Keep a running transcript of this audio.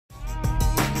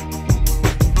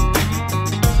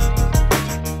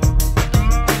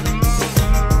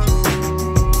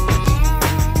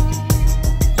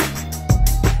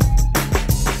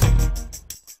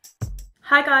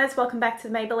guys, welcome back to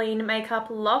the Maybelline Makeup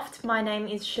Loft. My name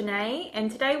is Senay and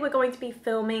today we're going to be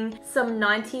filming some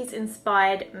 90s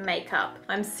inspired makeup.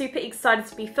 I'm super excited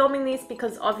to be filming this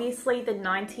because obviously the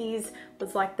 90s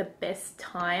was like the best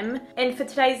time. And for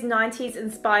today's 90s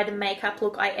inspired makeup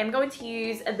look, I am going to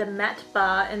use the Matte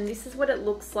Bar and this is what it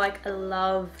looks like. I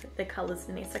love the colors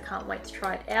in this. I can't wait to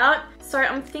try it out. So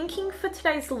I'm thinking for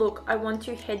today's look, I want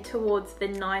to head towards the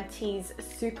 90s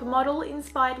supermodel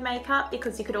inspired makeup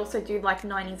because you could also do like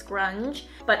 90s grunge,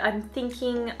 but I'm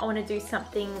thinking I want to do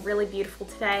something really beautiful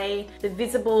today. The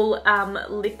visible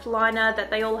lip liner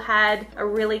that they all had, a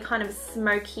really kind of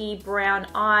smoky brown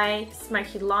eye,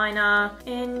 smoky liner.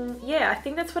 And yeah, I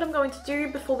think that's what I'm going to do.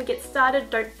 Before we get started,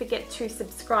 don't forget to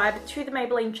subscribe to the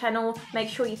Maybelline channel. Make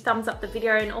sure you thumbs up the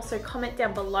video and also comment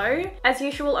down below. As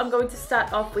usual, I'm going to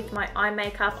start off with my eye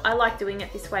makeup. I like doing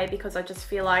it this way because I just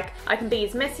feel like I can be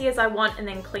as messy as I want and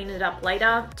then clean it up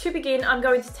later. To begin, I'm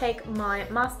going to take my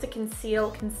Master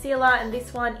Conceal concealer and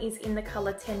this one is in the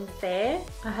color 10 Fair.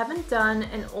 I haven't done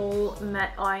an all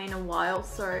matte eye in a while,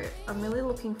 so I'm really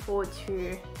looking forward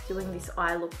to doing this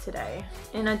eye look today.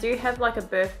 And I do have like a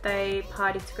birthday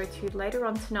party to go to later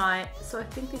on tonight, so I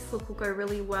think this look will go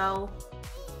really well.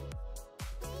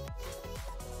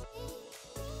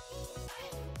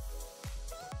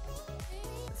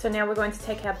 So now we're going to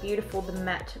take our beautiful the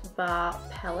Matte Bar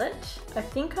palette. I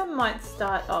think I might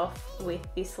start off with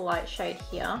this light shade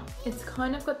here. It's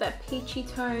kind of got that peachy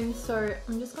tone, so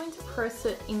I'm just going to press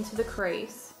it into the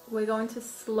crease. We're going to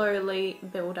slowly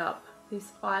build up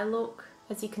this eye look.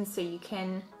 As you can see, you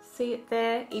can see it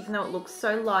there, even though it looks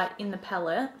so light in the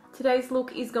palette. Today's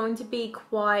look is going to be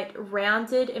quite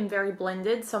rounded and very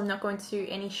blended, so I'm not going to do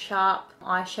any sharp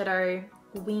eyeshadow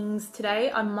wings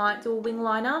today. I might do a wing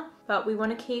liner, but we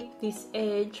want to keep this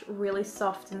edge really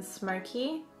soft and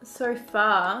smoky. So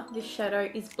far, this shadow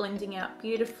is blending out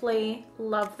beautifully.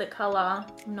 Love the color.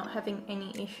 I'm not having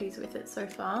any issues with it so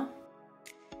far.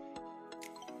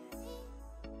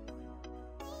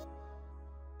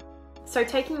 So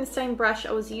taking the same brush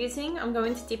I was using, I'm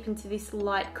going to dip into this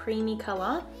light creamy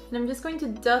color and I'm just going to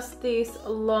dust this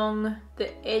along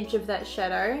the edge of that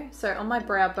shadow, so on my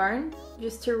brow bone,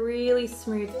 just to really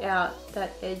smooth out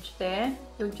that edge there.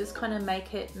 It'll just kind of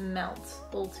make it melt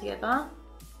all together.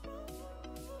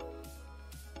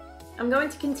 I'm going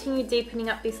to continue deepening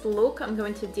up this look. I'm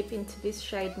going to dip into this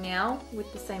shade now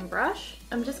with the same brush.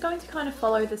 I'm just going to kind of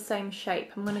follow the same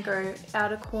shape. I'm going to go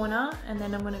outer corner and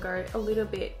then I'm going to go a little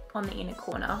bit on the inner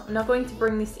corner. I'm not going to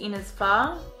bring this in as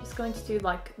far. I'm just going to do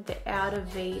like the outer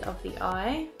V of the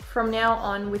eye. From now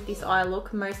on with this eye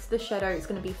look, most of the shadow is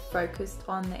going to be focused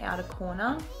on the outer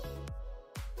corner.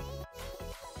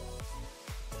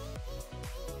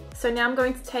 So now I'm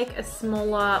going to take a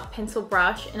smaller pencil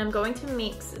brush and I'm going to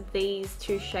mix these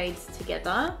two shades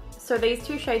together. So these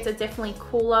two shades are definitely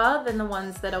cooler than the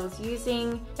ones that I was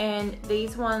using, and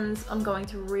these ones I'm going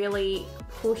to really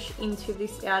push into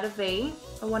this outer V.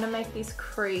 I want to make this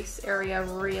crease area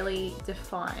really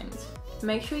defined.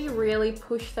 Make sure you really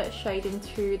push that shade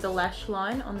into the lash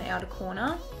line on the outer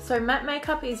corner. So matte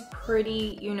makeup is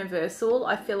pretty universal.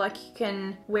 I feel like you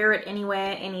can wear it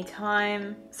anywhere,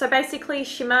 anytime. So basically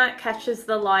shimmer catches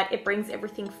the light, it brings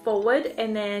everything forward,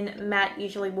 and then matte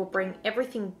usually will bring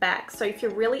everything back. So if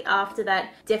you're really after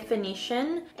that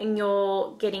definition and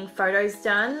you're getting photos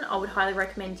done, I would highly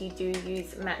recommend you do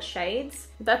use matte shades.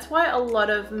 That's why a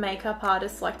lot of makeup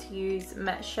artists like to use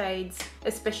matte shades,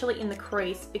 especially in the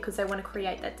crease, because they want to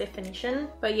create that definition.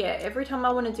 But yeah, every time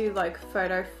I want to do like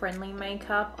photo friendly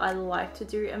makeup, I like to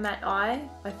do a matte eye.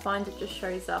 I find it just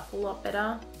shows up a lot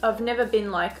better. I've never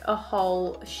been like a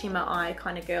whole shimmer eye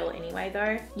kind of girl anyway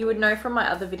though. You would know from my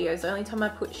other videos, the only time I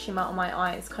put shimmer on my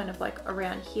eye is kind of like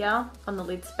around here on the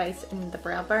lid space and the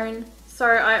brow bone. So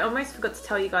I almost forgot to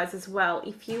tell you guys as well,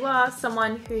 if you are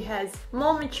someone who has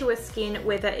more mature skin,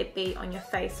 whether it be on your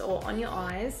face or on your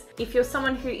eyes, if you're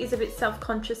someone who is a bit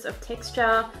self-conscious of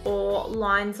texture or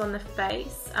lines on the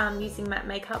face, using matte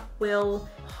makeup will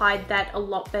hide that a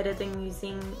lot better than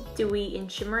using dewy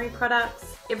and shimmery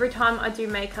products. Every time I do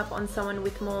makeup on someone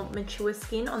with more mature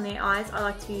skin on their eyes, I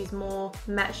like to use more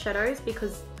matte shadows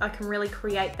because I can really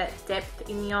create that depth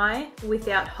in the eye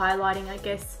without highlighting, I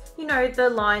guess, you know, the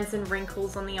lines and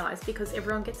wrinkles on the eyes, because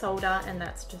everyone gets older and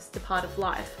that's just a part of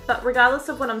life. But regardless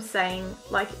of what I'm saying,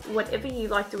 like whatever you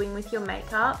like doing with your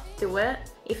makeup, do it.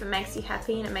 If it makes you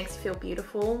happy and it makes you feel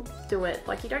beautiful, do it.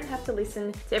 Like, you don't have to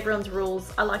listen to everyone's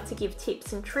rules. I like to give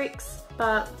tips and tricks,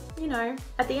 but you know,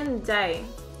 at the end of the day,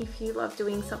 if you love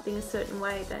doing something a certain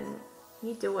way, then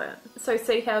You do it. So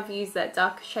see how I've used that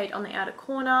darker shade on the outer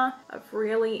corner? I've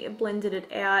really blended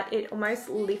it out. It almost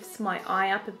lifts my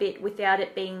eye up a bit without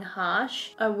it being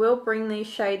harsh. I will bring these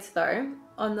shades though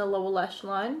on the lower lash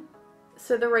line.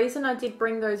 So the reason I did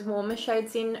bring those warmer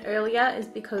shades in earlier is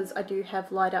because I do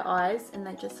have lighter eyes and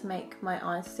they just make my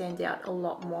eyes stand out a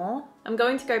lot more. I'm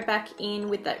going to go back in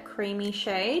with that creamy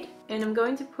shade and I'm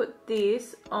going to put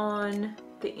this on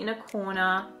the inner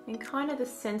corner and kind of the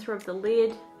center of the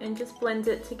lid and just blend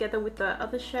it together with the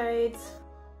other shades.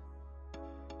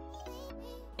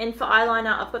 And for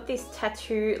eyeliner, I've got this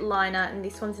tattoo liner and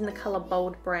this one's in the color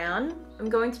Bold Brown. I'm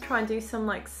going to try and do some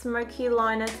like smoky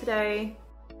liner today.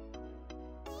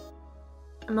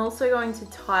 I'm also going to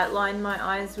tightline my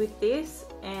eyes with this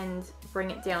and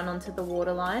bring it down onto the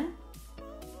waterline.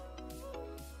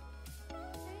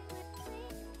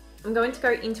 I'm going to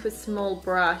go into a small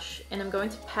brush and I'm going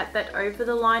to pat that over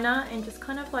the liner and just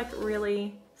kind of like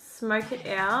really smoke it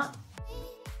out.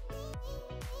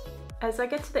 As I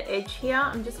get to the edge here,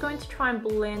 I'm just going to try and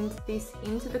blend this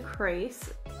into the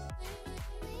crease.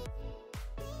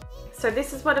 So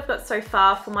this is what I've got so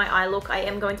far for my eye look. I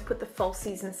am going to put the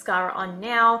Falsies mascara on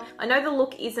now. I know the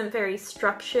look isn't very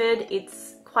structured.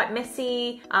 It's quite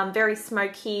messy, very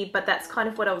smoky, but that's kind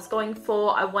of what I was going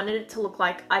for. I wanted it to look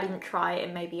like I didn't try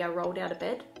and maybe I rolled out of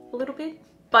bed a little bit.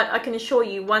 But I can assure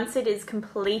you, once it is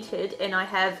completed and I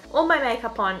have all my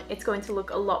makeup on, it's going to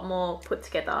look a lot more put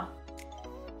together.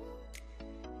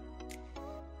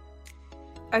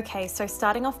 Okay, so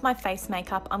starting off my face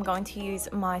makeup, I'm going to use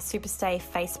my Superstay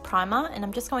Face Primer and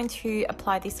I'm just going to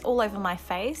apply this all over my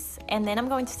face, and then I'm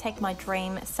going to take my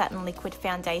Dream Satin Liquid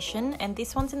Foundation, and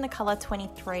this one's in the color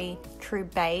 23 True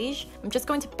Beige. I'm just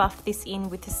going to buff this in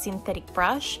with a synthetic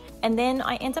brush, and then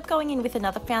I end up going in with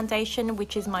another foundation,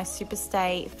 which is my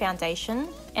Superstay Foundation,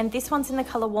 and this one's in the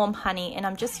color Warm Honey, and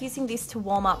I'm just using this to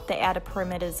warm up the outer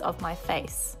perimeters of my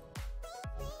face.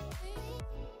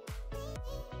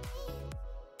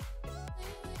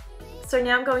 So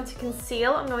now I'm going to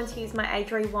conceal. I'm going to use my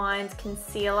Age Rewind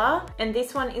concealer, and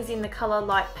this one is in the color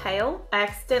Light Pale. I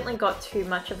accidentally got too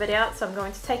much of it out, so I'm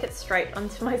going to take it straight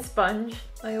onto my sponge.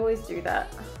 I always do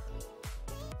that.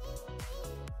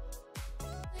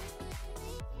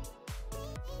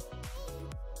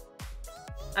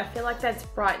 I feel like that's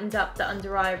brightened up the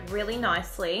under eye really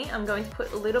nicely. I'm going to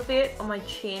put a little bit on my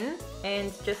chin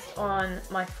and just on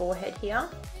my forehead here.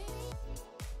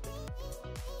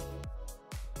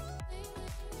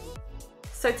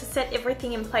 So to set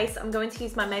everything in place, I'm going to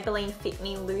use my Maybelline Fit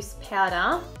Me Loose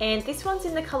Powder. And this one's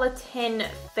in the color 10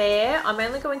 Fair. I'm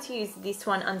only going to use this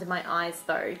one under my eyes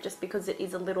though, just because it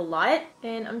is a little light.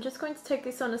 And I'm just going to take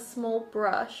this on a small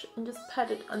brush and just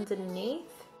pat it underneath.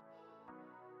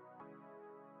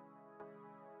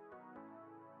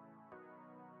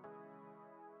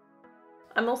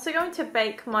 I'm also going to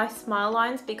bake my smile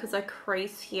lines because I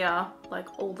crease here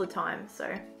like all the time.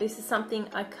 So this is something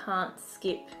I can't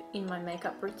skip in my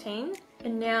makeup routine.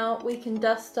 And now we can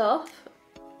dust off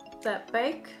that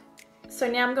bake. So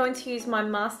now I'm going to use my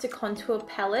Master Contour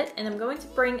palette and I'm going to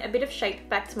bring a bit of shape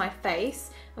back to my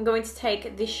face. I'm going to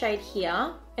take this shade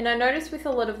here. And I noticed with a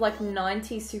lot of like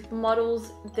 90s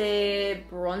supermodels, their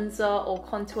bronzer or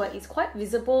contour is quite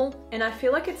visible. And I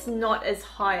feel like it's not as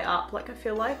high up. Like I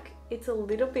feel like it's a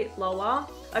little bit lower.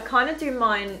 I kind of do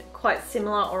mine quite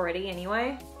similar already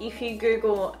anyway. If you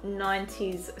Google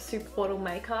 90s supermodel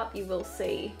makeup, you will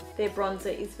see their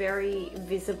bronzer is very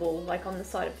visible, like on the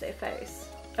side of their face.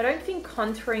 I don't think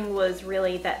contouring was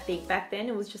really that big back then.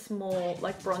 It was just more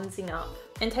like bronzing up.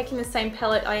 And taking the same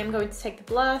palette, I am going to take the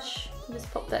blush and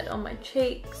just pop that on my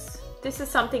cheeks. This is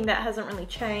something that hasn't really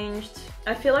changed.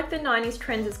 I feel like the 90s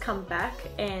trend has come back,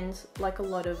 and like a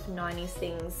lot of 90s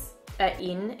things are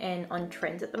in and on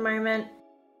trend at the moment.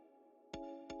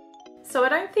 So I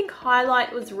don't think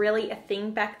highlight was really a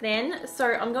thing back then.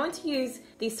 So I'm going to use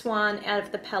this one out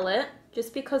of the palette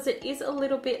just because it is a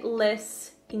little bit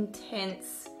less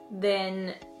intense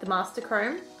than the Master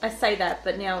Chrome. I say that,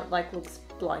 but now it like looks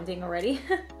blinding already.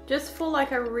 Just for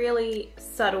like a really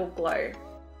subtle glow.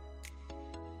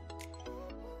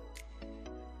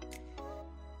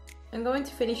 I'm going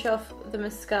to finish off the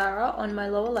mascara on my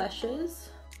lower lashes.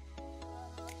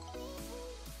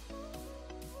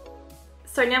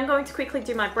 So now I'm going to quickly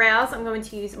do my brows. I'm going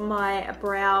to use my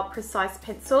Brow Precise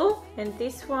pencil, and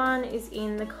this one is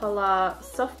in the color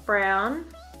Soft Brown.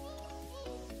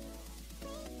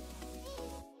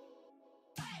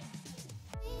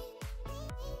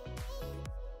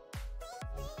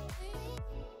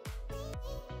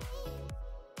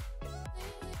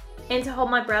 And to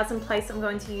hold my brows in place, I'm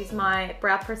going to use my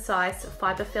Brow Precise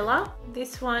Fiber Filler.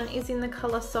 This one is in the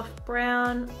color Soft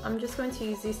Brown. I'm just going to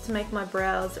use this to make my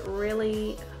brows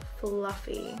really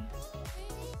fluffy.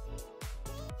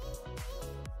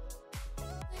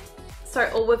 So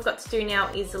all we've got to do now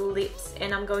is lips,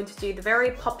 and I'm going to do the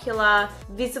very popular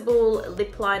visible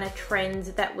lip liner trend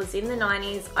that was in the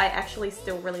 90s. I actually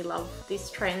still really love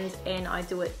this trend and I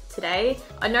do it today.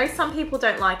 I know some people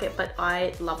don't like it, but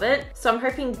I love it. So I'm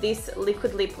hoping this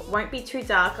liquid lip won't be too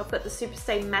dark. I've got the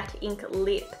Superstay Matte Ink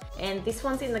Lip, and this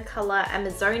one's in the color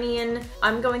Amazonian.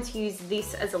 I'm going to use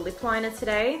this as a lip liner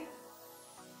today.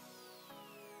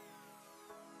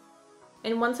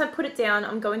 And once I put it down,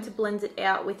 I'm going to blend it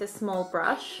out with a small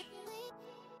brush.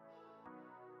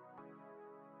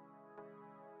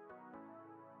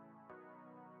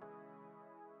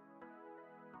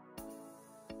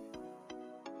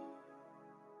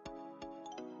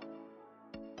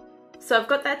 So I've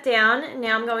got that down.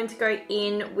 Now I'm going to go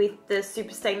in with the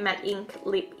Superstay Matte Ink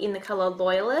Lip in the color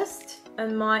Loyalist. I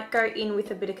might go in with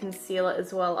a bit of concealer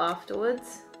as well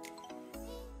afterwards.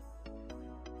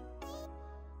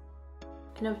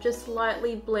 And I've just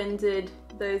lightly blended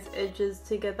those edges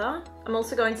together. I'm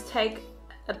also going to take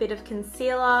a bit of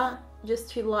concealer just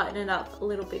to lighten it up a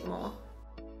little bit more.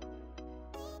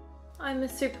 I'm a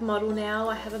supermodel now,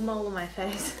 I have a mole on my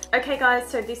face. Okay guys,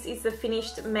 so this is the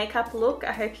finished makeup look.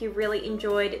 I hope you really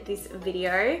enjoyed this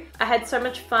video. I had so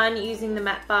much fun using the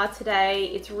matte bar today.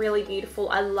 It's really beautiful.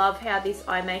 I love how this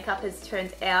eye makeup has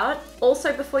turned out.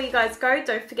 Also, before you guys go,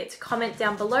 don't forget to comment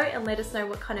down below and let us know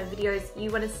what kind of videos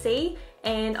you want to see.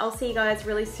 And I'll see you guys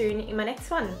really soon in my next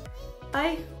one.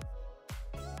 Bye!